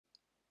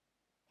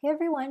Hey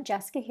everyone,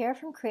 Jessica here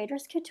from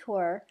Creators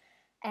Couture,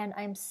 and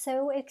I'm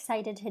so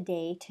excited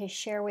today to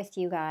share with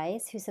you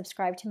guys who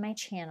subscribe to my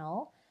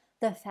channel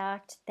the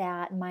fact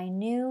that my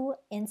new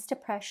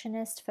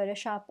Instapressionist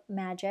Photoshop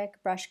Magic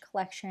brush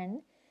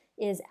collection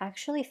is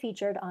actually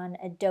featured on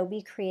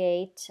Adobe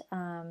Create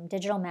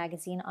digital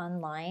magazine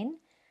online.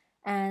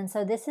 And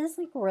so this is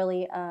like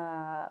really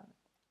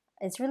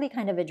it's really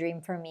kind of a dream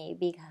for me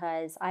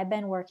because I've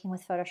been working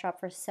with Photoshop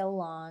for so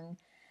long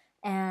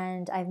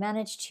and I've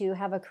managed to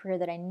have a career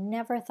that I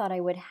never thought I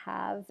would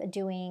have,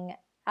 doing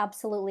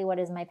absolutely what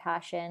is my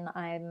passion.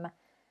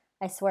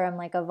 I swear I'm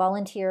like a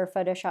volunteer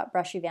Photoshop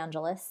brush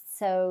evangelist.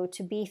 So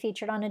to be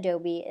featured on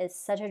Adobe is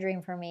such a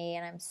dream for me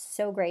and I'm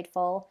so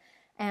grateful.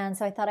 And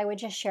so I thought I would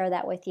just share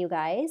that with you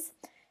guys.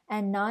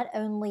 And not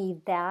only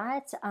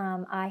that,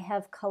 I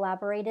have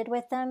collaborated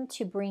with them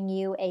to bring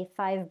you a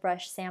 5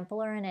 brush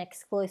sampler and an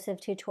exclusive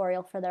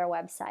tutorial for their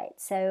website.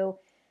 So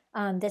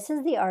this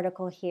is the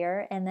article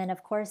here, and then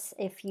of course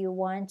if you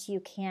want you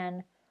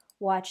can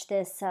watch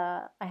this.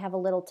 I have a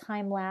little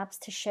time lapse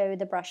to show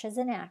the brushes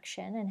in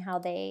action and how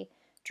they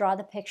draw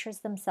the pictures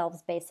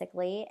themselves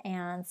basically,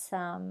 and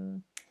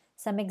some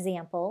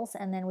examples,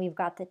 and then we've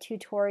got the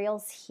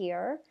tutorials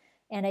here,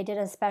 and I did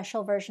a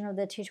special version of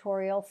the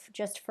tutorial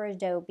just for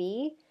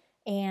Adobe,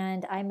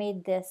 and I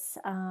made this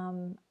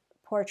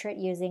portrait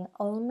using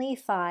only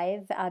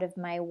 5 out of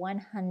my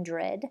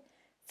 100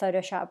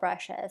 Photoshop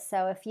brushes.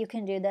 So if you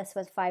can do this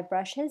with 5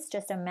 brushes,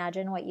 just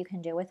imagine what you can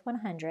do with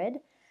 100.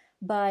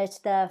 But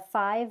the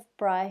 5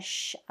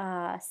 brush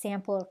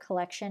sampler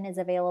collection is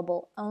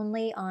available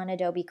only on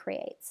Adobe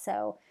Create.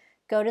 So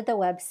go to the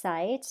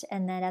website,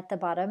 and then at the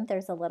bottom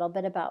there's a little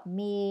bit about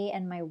me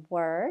and my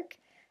work.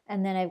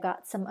 And then I've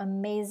got some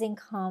amazing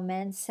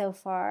comments so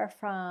far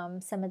from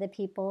some of the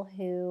people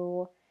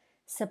who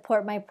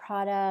support my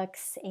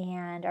products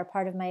and are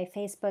part of my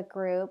Facebook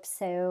group.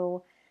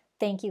 So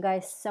thank you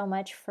guys so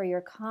much for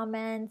your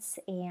comments,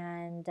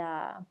 and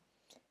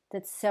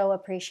that's so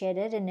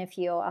appreciated. And if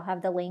you, I'll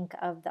have the link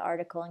of the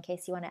article in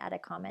case you want to add a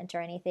comment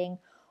or anything,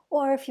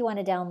 or if you want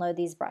to download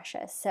these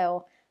brushes.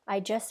 So I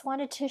just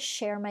wanted to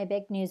share my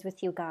big news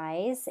with you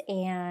guys,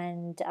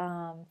 and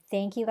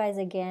thank you guys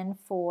again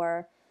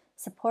for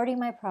supporting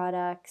my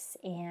products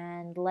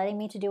and letting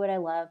me to do what I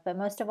love. But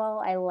most of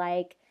all,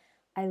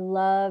 I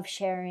love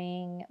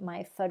sharing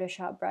my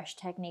Photoshop brush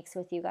techniques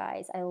with you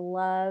guys. I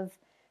love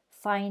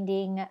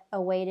finding a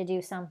way to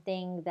do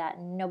something that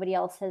nobody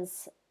else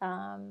has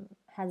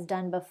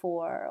done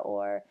before,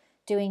 or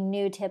doing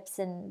new tips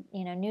and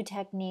new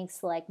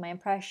techniques like my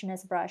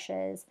impressionist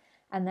brushes,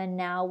 and then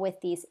now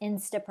with these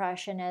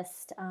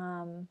Instapressionist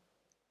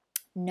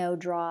no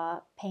draw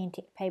paint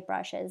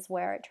brushes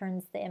where it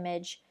turns the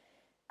image,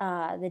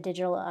 the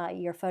digital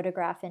your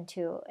photograph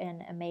into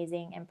an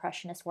amazing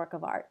impressionist work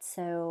of art.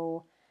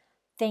 So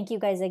thank you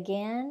guys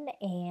again,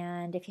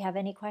 and if you have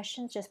any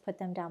questions, just put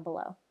them down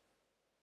below.